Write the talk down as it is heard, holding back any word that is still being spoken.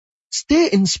Stay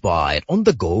inspired on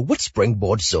the go with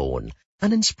Springboard Zone,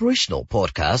 an inspirational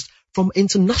podcast from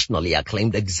internationally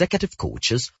acclaimed executive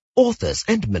coaches, authors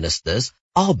and ministers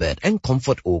Albert and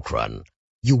Comfort Okran.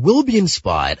 You will be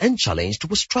inspired and challenged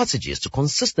with strategies to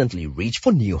consistently reach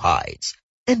for new heights.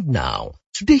 And now,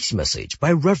 today's message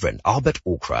by Reverend Albert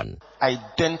Okran.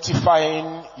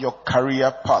 Identifying your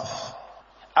career path.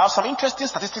 I have some interesting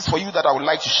statistics for you that I would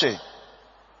like to share.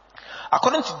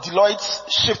 According to Deloitte's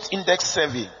Shift Index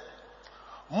survey,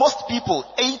 most people,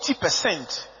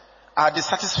 80%, are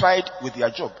dissatisfied with their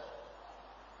job.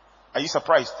 Are you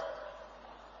surprised?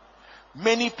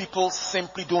 Many people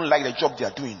simply don't like the job they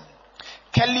are doing.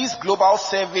 Kelly's global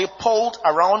survey polled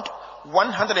around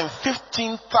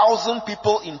 115,000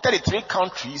 people in 33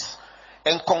 countries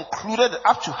and concluded that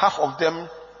up to half of them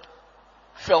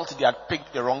felt they had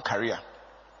picked the wrong career.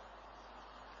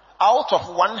 Out of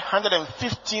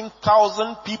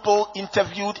 115,000 people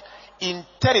interviewed in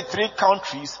 33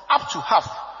 countries, up to half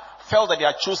felt that they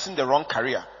had chosen the wrong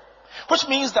career. Which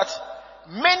means that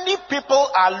many people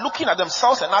are looking at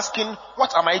themselves and asking,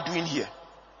 what am I doing here?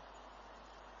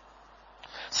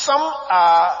 Some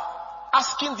are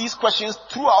asking these questions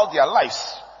throughout their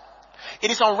lives. It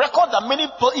is on record that many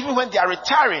people, even when they are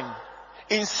retiring,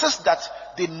 insist that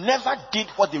they never did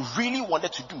what they really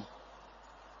wanted to do.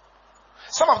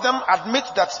 Some of them admit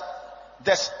that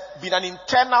there's been an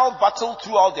internal battle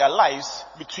throughout their lives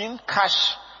between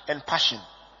cash and passion.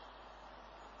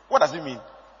 What does it mean?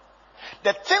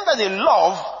 The thing that they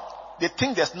love, they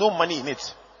think there's no money in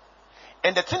it.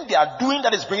 And the thing they are doing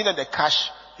that is bringing them the cash,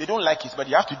 they don't like it, but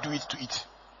you have to do it to eat.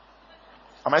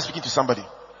 Am I speaking to somebody?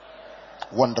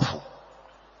 Wonderful.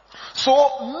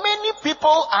 So many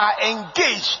people are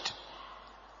engaged.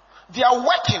 They are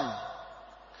working.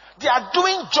 They are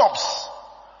doing jobs,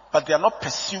 but they are not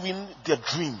pursuing their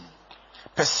dream,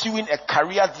 pursuing a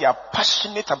career they are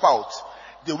passionate about.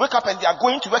 They wake up and they are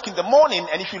going to work in the morning,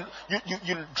 and if you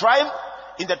drive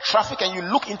in the traffic and you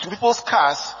look into people's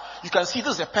cars, you can see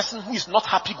this is a person who is not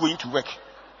happy going to work.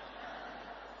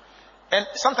 And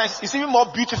sometimes it's even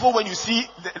more beautiful when you see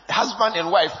the husband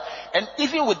and wife, and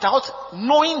even without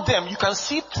knowing them, you can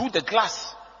see through the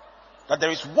glass that there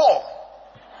is war.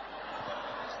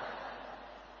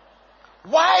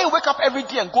 Why wake up every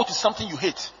day and go to something you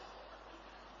hate?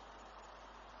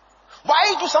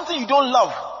 Why do something you don't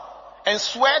love and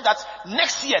swear that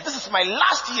next year, this is my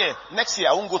last year, next year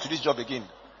I won't go to this job again?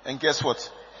 And guess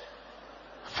what?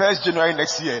 1st January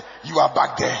next year, you are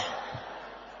back there.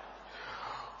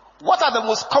 What are the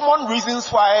most common reasons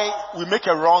why we make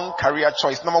a wrong career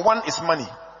choice? Number one is money.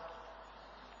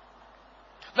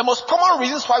 The most common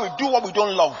reasons why we do what we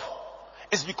don't love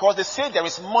is because they say there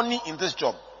is money in this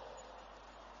job.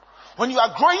 When you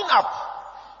are growing up,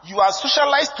 you are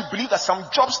socialized to believe that some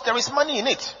jobs, there is money in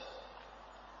it.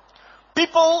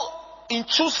 People, in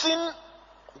choosing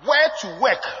where to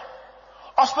work,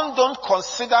 often don't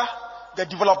consider the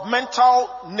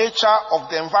developmental nature of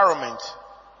the environment,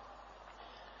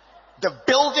 the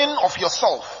building of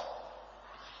yourself.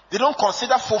 They don't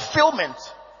consider fulfillment.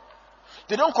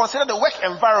 They don't consider the work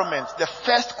environment. The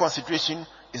first consideration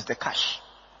is the cash.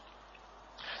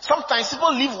 Sometimes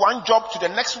people leave one job to the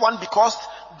next one because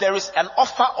there is an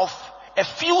offer of a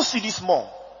few cedis more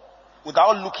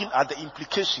without looking at the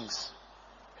implications.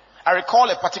 I recall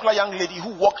a particular young lady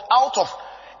who walked out of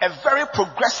a very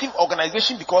progressive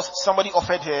organization because somebody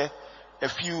offered her a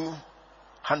few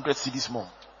hundred cedis more.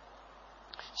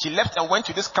 She left and went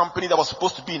to this company that was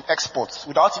supposed to be in exports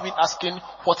without even asking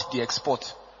what they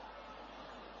export.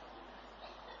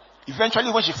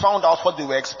 Eventually, when she found out what they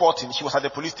were exporting, she was at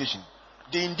the police station.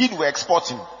 They indeed were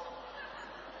exporting.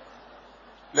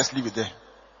 Let's leave it there.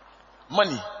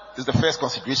 Money is the first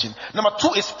consideration. Number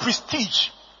two is prestige.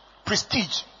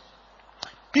 Prestige.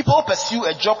 People pursue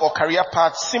a job or career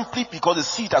path simply because they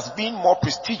see it as being more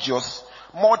prestigious,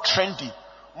 more trendy,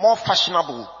 more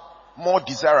fashionable, more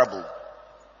desirable.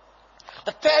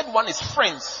 The third one is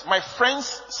friends. My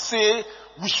friends say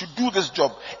we should do this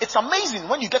job. It's amazing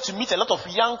when you get to meet a lot of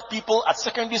young people at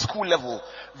secondary school level.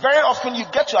 Very often you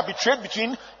get to arbitrate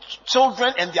between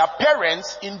children and their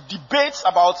parents in debates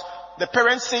about the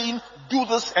parents saying do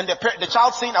this and the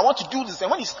child saying I want to do this.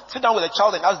 And when you sit down with a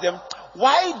child and ask them,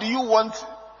 why do you want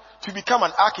to become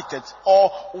an architect, or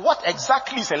what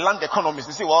exactly is a land economist?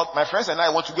 They say, well, my friends and I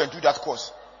want to go and do that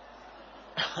course.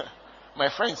 My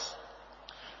friends.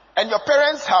 And your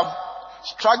parents have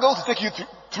struggled to take you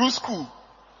through school.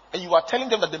 And you are telling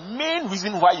them that the main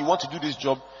reason why you want to do this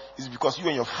job is because you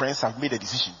and your friends have made a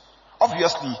decision.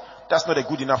 Obviously, that's not a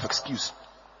good enough excuse.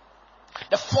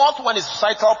 The fourth one is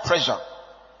societal pressure.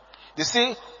 They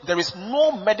say there is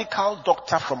no medical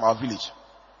doctor from our village.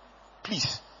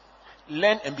 Please,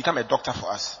 learn and become a doctor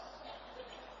for us.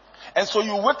 And so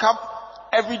you wake up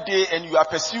every day and you are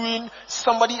pursuing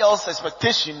somebody else's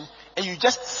expectation and you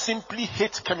just simply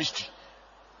hate chemistry.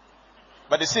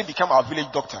 But they say become our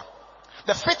village doctor.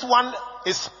 The fifth one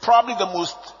is probably the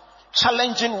most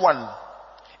challenging one,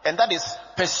 and that is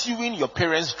pursuing your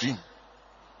parents' dream.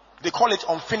 They call it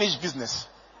unfinished business.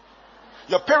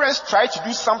 Your parents tried to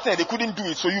do something and they couldn't do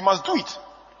it, so you must do it.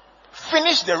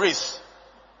 Finish the race.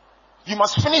 You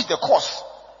must finish the course.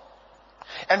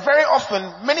 And very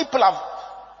often, many people have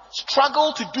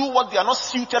struggled to do what they are not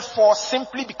suited for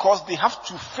simply because they have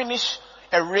to finish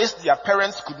a race their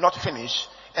parents could not finish,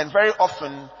 and very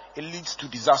often it leads to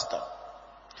disaster.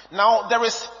 Now, there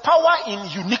is power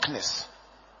in uniqueness.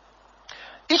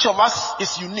 Each of us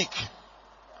is unique.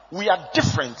 We are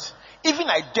different. Even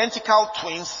identical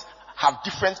twins have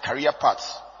different career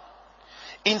paths.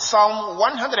 In Psalm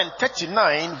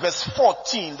 139 verse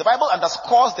 14, the Bible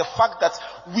underscores the fact that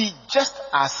we just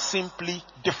are simply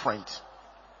different.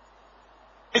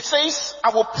 It says,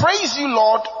 I will praise you,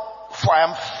 Lord, for I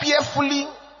am fearfully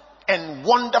and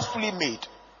wonderfully made.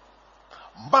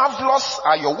 Marvelous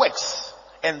are your works,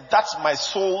 and that my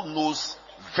soul knows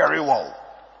very well.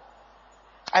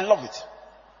 I love it.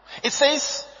 It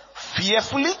says,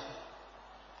 fearfully,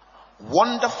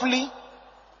 wonderfully,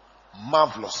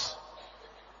 marvelous.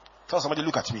 Tell somebody,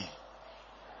 look at me.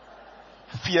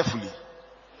 Fearfully,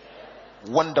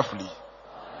 wonderfully,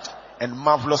 and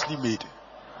marvelously made.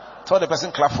 Tell the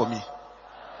person, clap for me.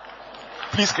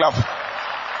 Please clap.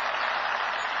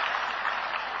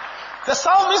 The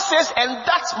psalmist says, and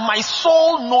that my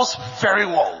soul knows very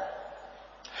well.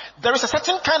 There is a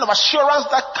certain kind of assurance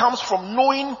that comes from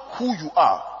knowing who you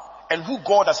are and who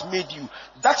God has made you.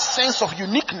 That sense of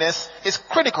uniqueness is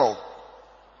critical.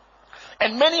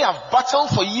 And many have battled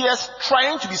for years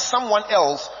trying to be someone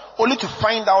else, only to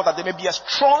find out that there may be a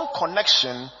strong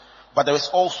connection, but there is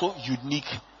also unique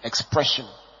expression.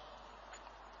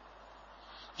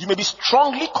 You may be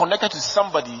strongly connected to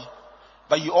somebody,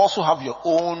 but you also have your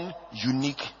own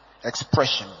unique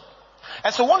expression.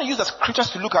 And so I want to use the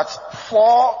scriptures to look at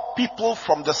 4 people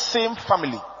from the same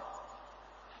family,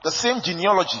 the same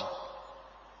genealogy,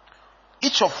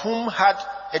 each of whom had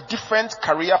a different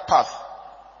career path.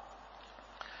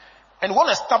 And want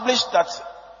to establish that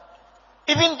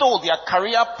even though their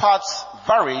career paths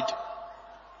varied,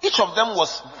 each of them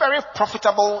was very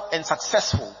profitable and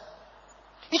successful.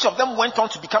 Each of them went on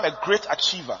to become a great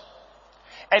achiever.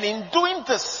 And in doing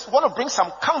this, I want to bring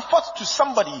some comfort to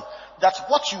somebody that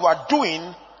what you are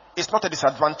doing is not a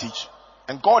disadvantage.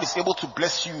 And God is able to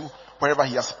bless you wherever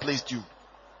He has placed you.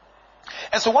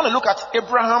 And so I want to look at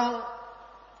Abraham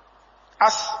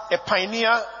as a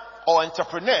pioneer or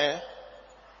entrepreneur,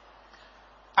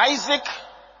 Isaac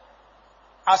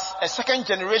as a second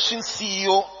generation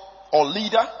CEO or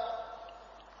leader,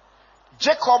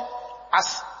 Jacob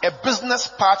as a business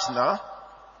partner,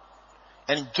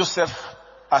 and Joseph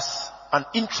as an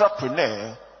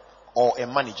entrepreneur or a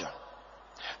manager.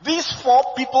 These 4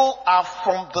 people are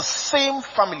from the same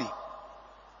family.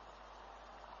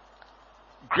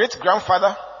 Great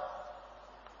grandfather,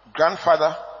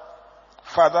 grandfather,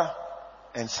 father,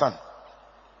 and son.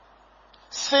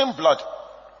 Same blood.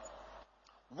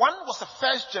 One was a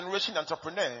first generation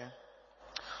entrepreneur.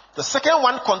 The second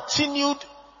one continued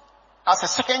as a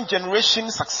second generation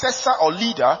successor or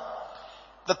leader.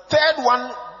 The third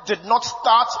one did not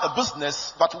start a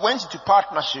business but went into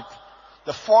partnership.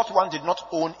 The fourth one did not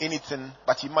own anything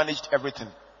but he managed everything.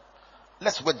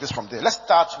 Let's work this from there. Let's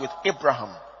start with Abraham,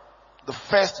 the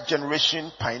first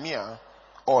generation pioneer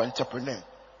or entrepreneur.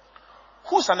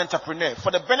 Who's an entrepreneur?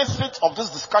 For the benefit of this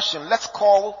discussion, let's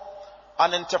call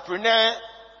an entrepreneur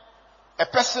a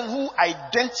person who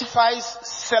identifies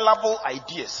sellable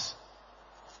ideas.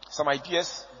 Some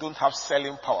ideas don't have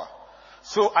selling power.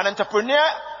 So an entrepreneur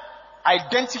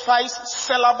identifies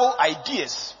sellable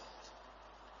ideas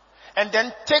and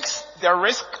then takes the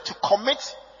risk to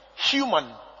commit human,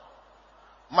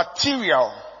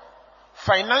 material,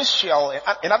 financial,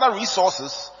 and other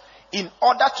resources in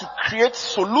order to create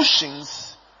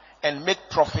solutions and make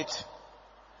profit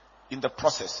in the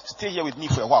process. Stay here with me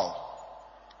for a while.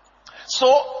 So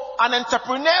an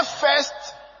entrepreneur first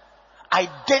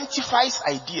identifies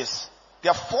ideas.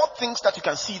 There are 4 things that you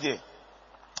can see there.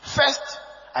 First,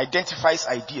 identifies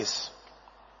ideas.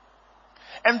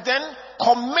 And then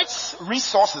commits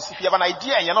resources. If you have an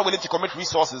idea and you're not willing to commit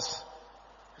resources,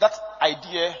 that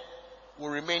idea will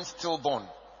remain stillborn.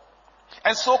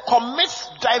 And so commits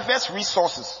diverse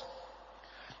resources.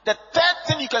 The third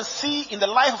thing you can see in the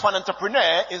life of an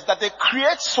entrepreneur is that they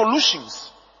create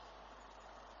solutions.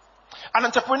 An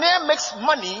entrepreneur makes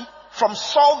money from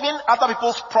solving other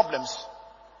people's problems,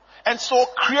 and so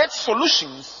create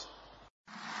solutions.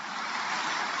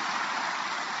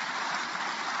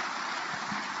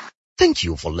 Thank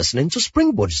you for listening to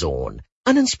Springboard Zone,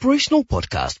 an inspirational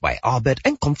podcast by Albert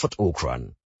and Comfort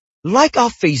Okran. Like our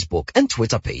Facebook and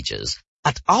Twitter pages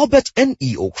at Albert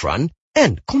N.E. Okran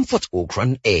and Comfort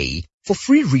Okran A for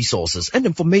free resources and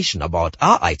information about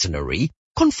our itinerary,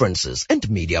 conferences, and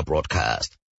media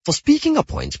broadcast. For speaking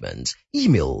appointments,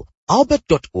 email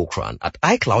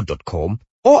albert.okran@icloud.com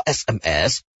or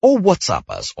SMS or WhatsApp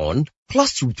us on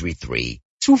 +233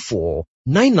 24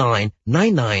 99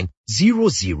 99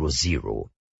 000.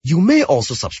 You may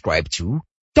also subscribe to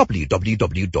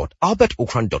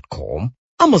www.albertokran.com,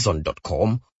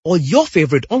 amazon.com, or your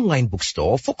favorite online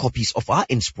bookstore for copies of our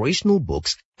inspirational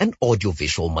books and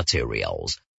audiovisual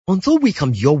materials. Until we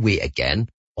come your way again,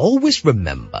 always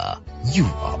remember, you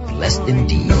are blessed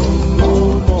indeed.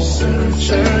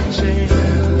 Searching.